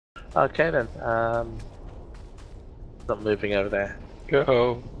Okay then. Not moving over there.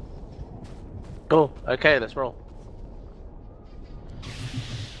 Go. Cool. Okay, let's roll.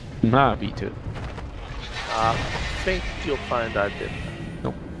 Nah, beat it. I think you'll find I did.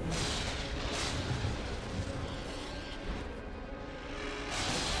 Nope.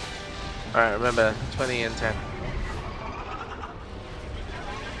 Alright, remember 20 and 10.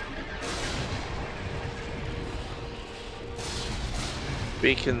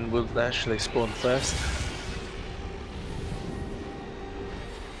 Beacon will actually spawn first.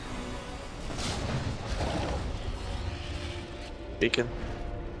 Beacon.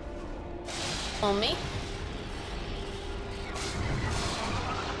 On me?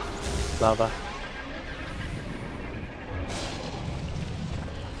 Lava.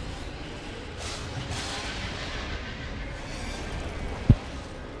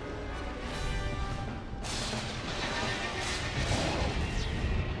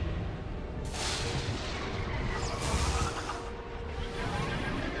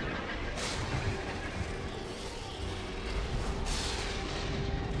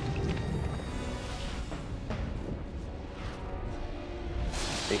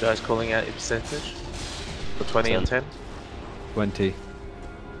 Are you guys calling out your percentage? For 20 and 10? 20.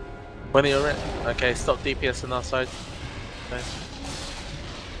 20 already? Okay, stop DPS on our side. Okay.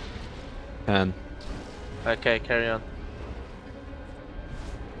 10. Okay, carry on.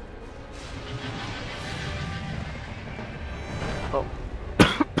 Oh.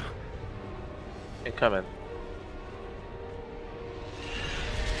 Incoming.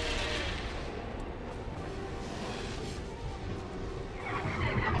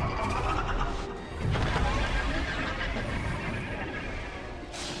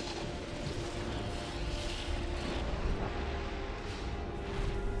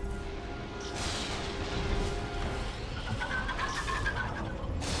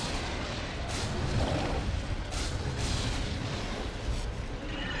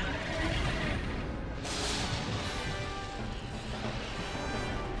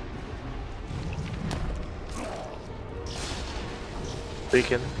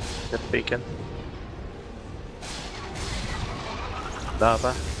 Beacon. Get the beacon.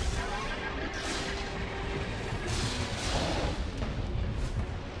 Lava.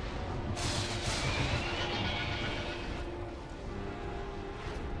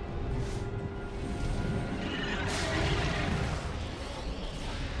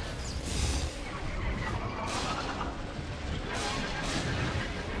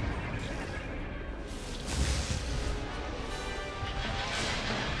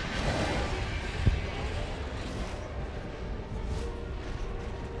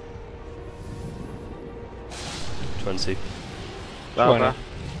 Lava.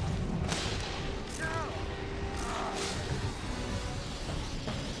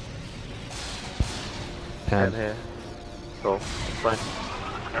 10. Here. Cool. Fine.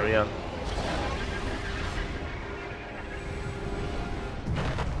 Carry on.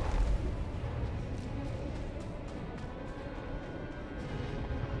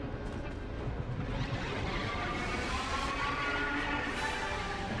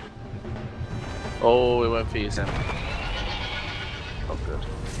 Oh, it went for you, Sam. Oh, good.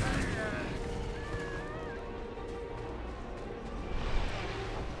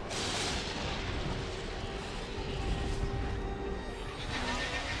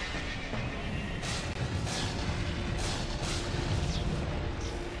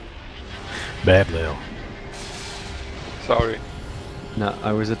 Bad Lil. Sorry. No,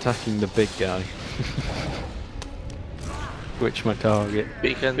 I was attacking the big guy. Which my target?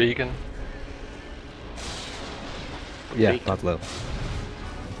 Beacon. Vegan. Yeah, Beacon. bad little.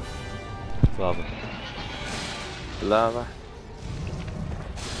 Lava. Lava.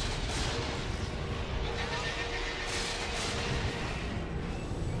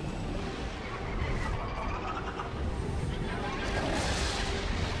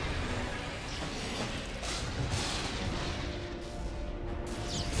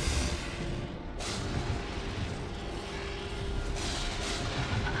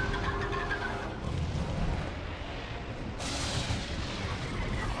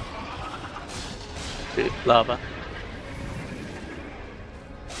 Lava.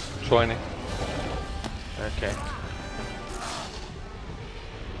 20. Okay.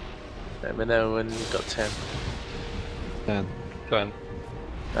 Let me know when you've got 10. 10. 10.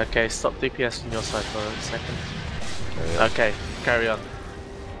 Okay, stop DPS on your side for a second. Okay, carry on.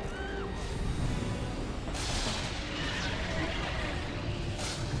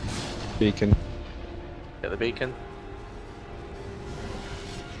 Beacon. Get the beacon.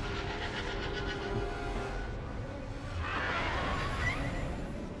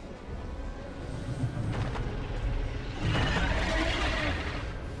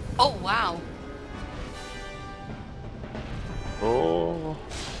 Oh, wow. Oh.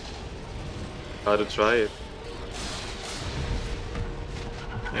 How to try it?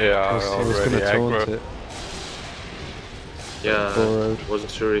 Yeah, I I was already gonna taunt aggro. it. Yeah, Borrowed. I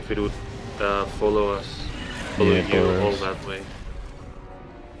wasn't sure if it would follow us, follow Yeah, you all borrows. that way.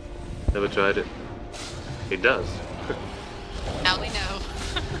 Never tried it. It does. Now we know.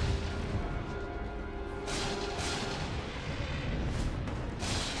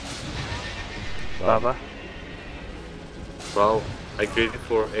 Baba. Wow, I graded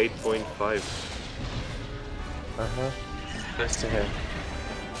for 8.5. Nice to hear.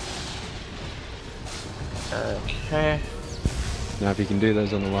 Okay. Now if you can do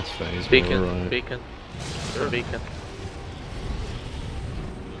those on the last phase, Beacon. we're alright. Beacon. Sure. Beacon.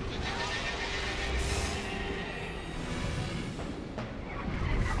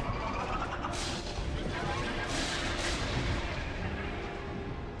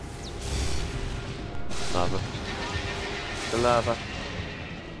 Lava. The lava.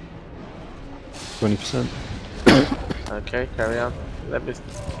 20%. Okay, carry on. Let me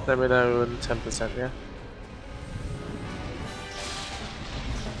know when 10%, yeah?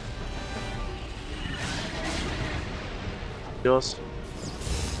 Yours?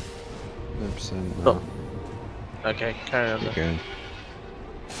 9% Oh. now. Okay, carry on Keep then. going.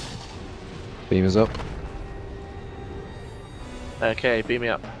 Beam is up. Okay, beam me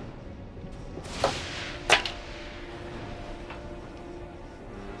up.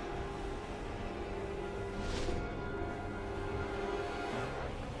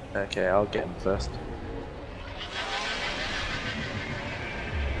 Okay, I'll get him first.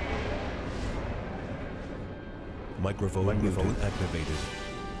 Microphone Bluetooth activated.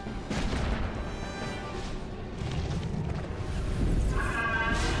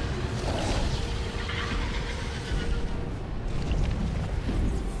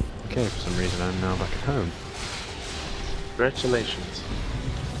 Okay, for some reason I'm now back at home. Congratulations.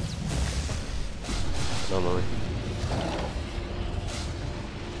 Normally.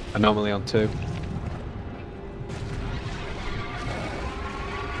 Anomaly on 2.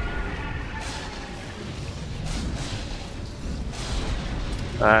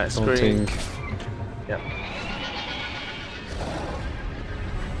 Alright, screen. Taunting. Yep.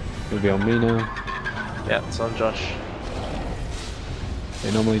 It'll be on me now. Yeah, it's on Josh.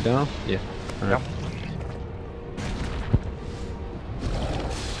 Anomaly down? Yeah. Alright.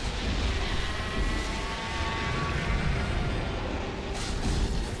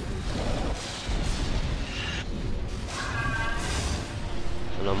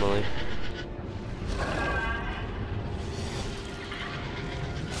 Anomaly.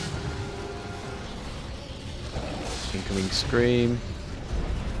 Incoming scream.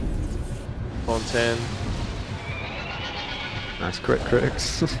 Fontaine. Nice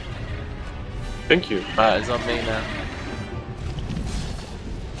critics. Thank you. Alright, it's on me now.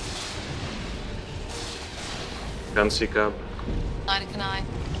 Can't see cab. Neither can I.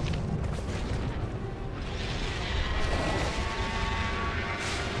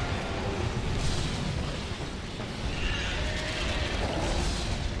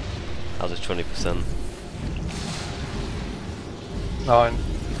 How's it 20%? 9.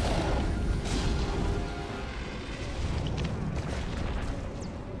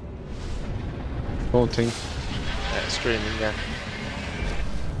 Haunting. Yeah, screaming, yeah.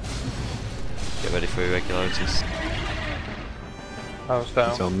 Get ready for irregularities. I was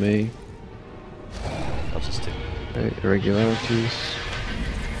down. It's on me. I'll just do. Okay, irregularities.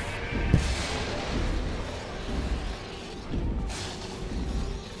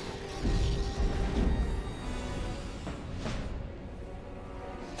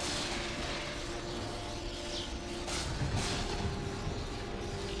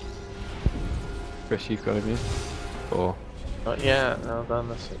 Chris, you've got him in? Or Not yet, no, done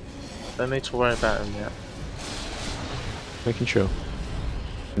this. Don't need to worry about him yet. making sure?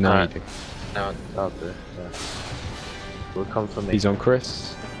 No, Alright. you do. No, I'll do it, yeah. Will come for me. He's on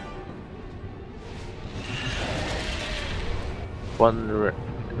Chris. One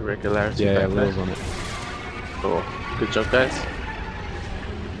irregularity Yeah, back there. Will's on it. Cool. Good job, guys.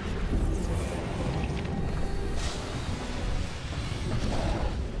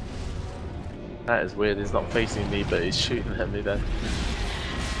 That is weird, he's not facing me, but he's shooting at me then.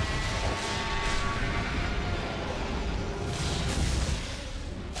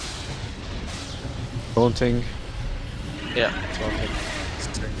 Haunting. Yeah, it's on him.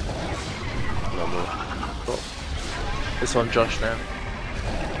 Anomaly. Cool. It's on Josh now.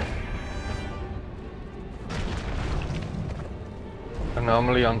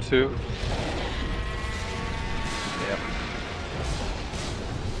 Anomaly on 2. Yep.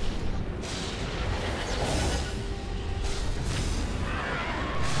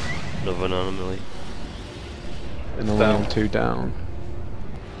 Another anomaly. Anomaly down. on 2 down.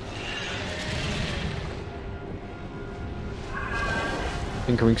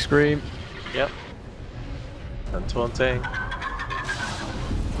 Incoming scream. Yep. And taunting.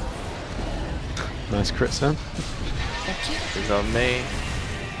 Nice crit, Sam. Thank you. He's on me.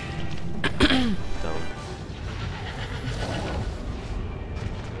 Down.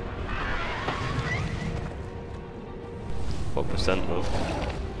 What percent though?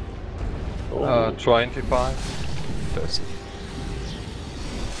 25. 30.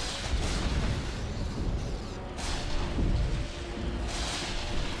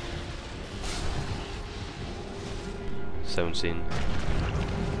 $17.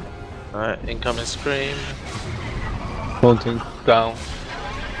 Alright, incoming scream. Haunting. Down.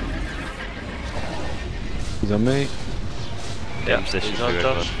 He's on me. Yeah, Position he's for on red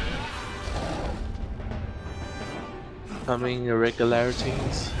Josh. one. Coming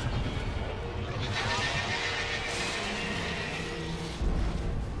irregularities.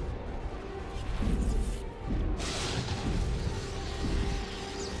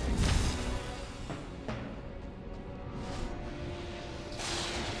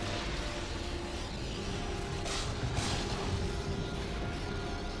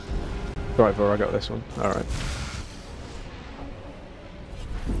 Right, Vor, I got this one. Alright.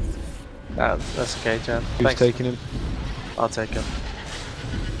 That's okay, Jan. Who's Thanks. taking him? I'll take him.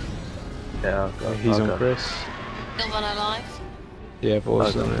 Yeah, I'll go. He's I'll on go. Chris. Still one alive. Yeah,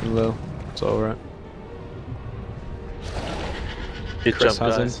 Vor's I'll on go. it and Lil. It's alright. Good Chris job,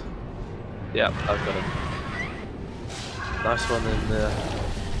 has guys. him. Yeah, I've got him. Nice one in the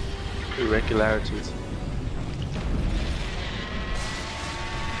irregularities.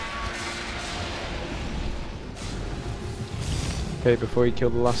 Okay, before you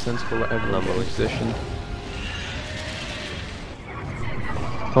kill the last tentacle, let everyone get in Anomaly. position.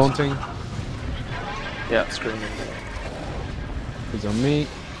 Haunting. Yeah, screaming. He's on me.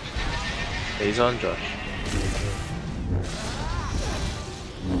 He's on Josh.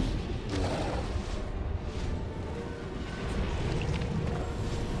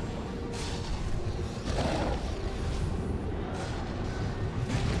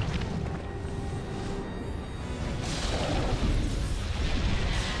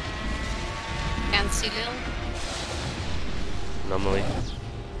 Can't see Lil. Anomaly.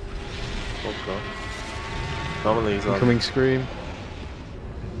 Oh god. Normally he's on. Incoming scream.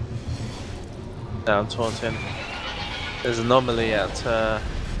 Down taunting. There's an anomaly at Got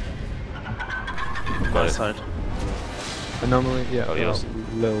my it. side. Anomaly. Yeah, Oh, yours.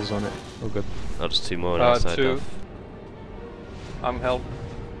 Lil's on it. Oh, good. Oh, just 2 more on our side 2. now. I'm help.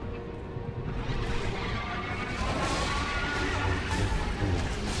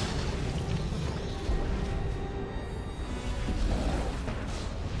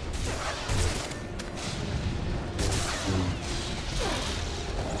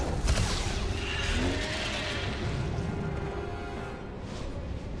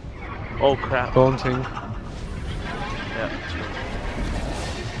 Oh crap. Haunting. Yeah.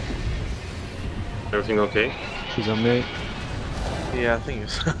 Everything okay? He's on me. Yeah, I think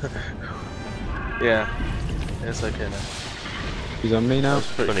it's. Yeah. It's okay now. He's on me That now. was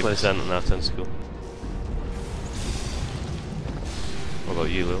pretty close. 20% on our tentacle. What about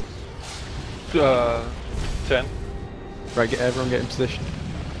you, Lil? 10. Right, everyone get in position.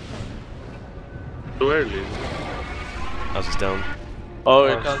 Too early. How's this down? Oh, Oh,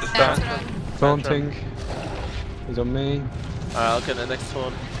 it comes it's down. down. Haunting. He's on me. Alright, I'll get the next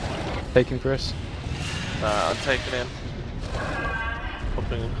one. Taking Chris. I'm taking him.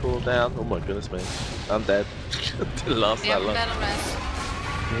 Popping a cooldown. Oh my goodness me. I'm dead. Didn't last Yeah, that long. battle rest.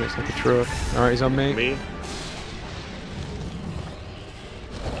 He looks like a truck. Alright, he's on me. Me?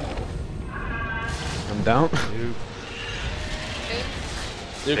 I'm down. Nuke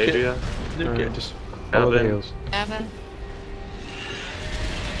it. Adria? Nuke Alright, it. just follow the Evan. heels. Evan.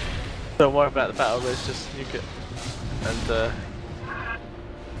 Don't worry about the battle race, just nuke it. And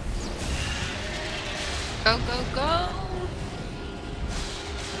Go, go, go.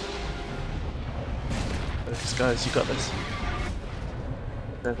 focus guys, you got this.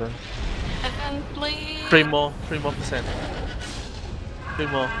 Never. Evan, please. 3 more percent. 2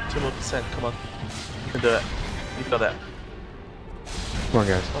 more percent, come on. You can do it. You got it. Come on,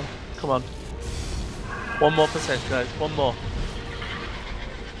 guys. Come on. 1 more percent guys, 1 more.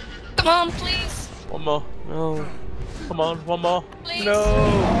 Come on, please. 1 more. No. Come on, 1 more. Please.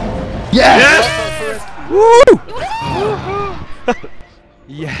 Yes! Woo!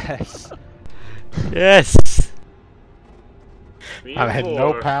 Yes! Yes! Me I had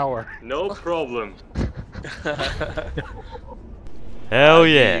no four. power. No problem. Hell I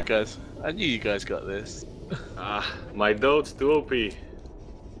knew yeah. you guys. I knew you guys got this. Ah, my dode's too OP.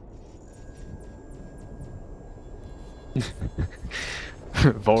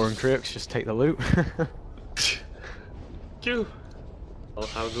 Vor and Crux just take the loot. Q. I'll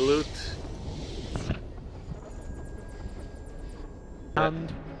have the loot.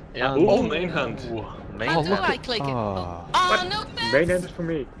 And Yeah. And- Oh, main hunt. Main How do look I at- click it? ah. Oh, no, Main that's... hunt is for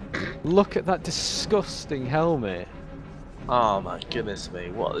me. look at that disgusting helmet. Oh my goodness me!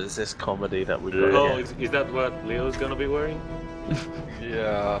 What is this comedy that we got Oh, here? is that what Leo's gonna be wearing?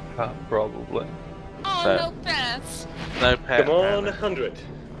 Yeah, probably. Oh, So- no pets. No pet. Come on, apparently.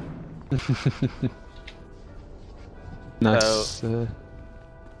 100. Nice.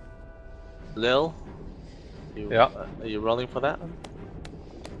 Lil, Yeah. Are you rolling for that?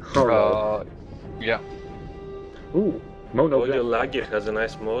 Yeah. Ooh, mono. Oh, your Laggy has a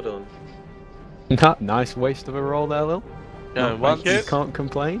nice mod on. Nice waste of a roll there, Lil. Going once, You can't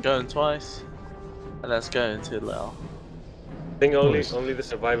complain. going twice, and let's go into Lil. I think Nice. only the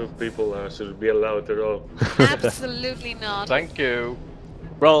survivor people should be allowed to roll. Absolutely not. Thank you.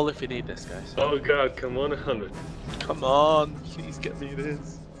 Roll if you need this, guys. Oh god, come on, 100. Come on, please get me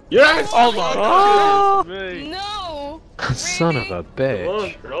this. Yes! Oh my goodness me! No! Son of a Come bitch.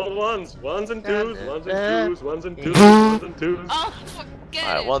 on, roll ones. Ones and twos, ones and Yeah. twos, ones and twos, ones and twos. Oh, forget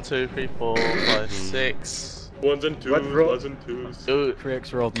Alright, it. 1, 2, 3, 4, 5, 6. Ones and twos, ones and twos. Ooh,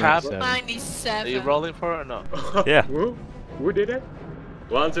 Crux rolled Cab. 97. 97. are you rolling for it or not? Yeah. Who did it?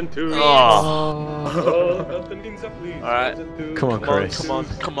 Ones and twos. Oh. Oh, not the ninja, please. Alright. Ones and twos. Come on, Chris. Come on,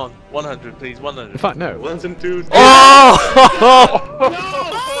 come on. 100, please, 100. In fact, no. Ones and twos. Oh!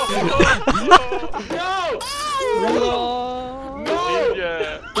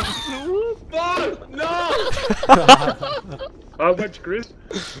 Yeah. How much, Chris?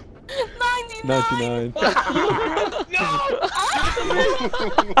 99. 99.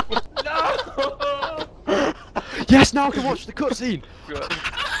 Yes, now I can watch the cutscene.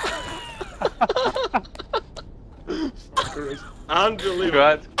 Unbelievable.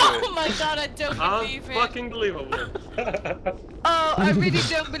 Good. Oh my god, I don't believe it. Unfucking believable. Oh, I really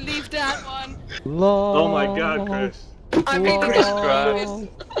don't believe that one. Lol. Oh my god, Chris. I really don't believe Lol.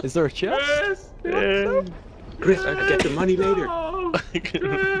 it. Is there a chest? Chris! Yeah. Chris, I get the money later.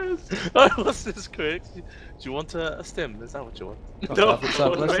 What's this, Chris? Do you want a stim? Is that what you want? No,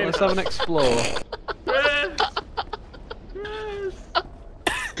 Let's have an explore. Chris! Chris!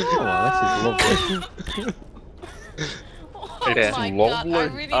 Oh, this is lovely. Oh It's my god, I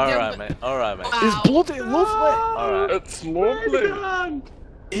lovely. really Alright, don't mate. Alright, mate. Wow. It's bloody lovely. Alright. It's lovely.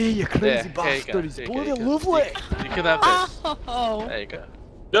 Hey, you There, crazy here you go, bastard. It's here you go, bloody here you go. lovely. You can have this. Oh. There you go.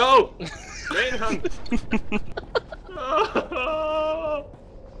 No! Main hunt!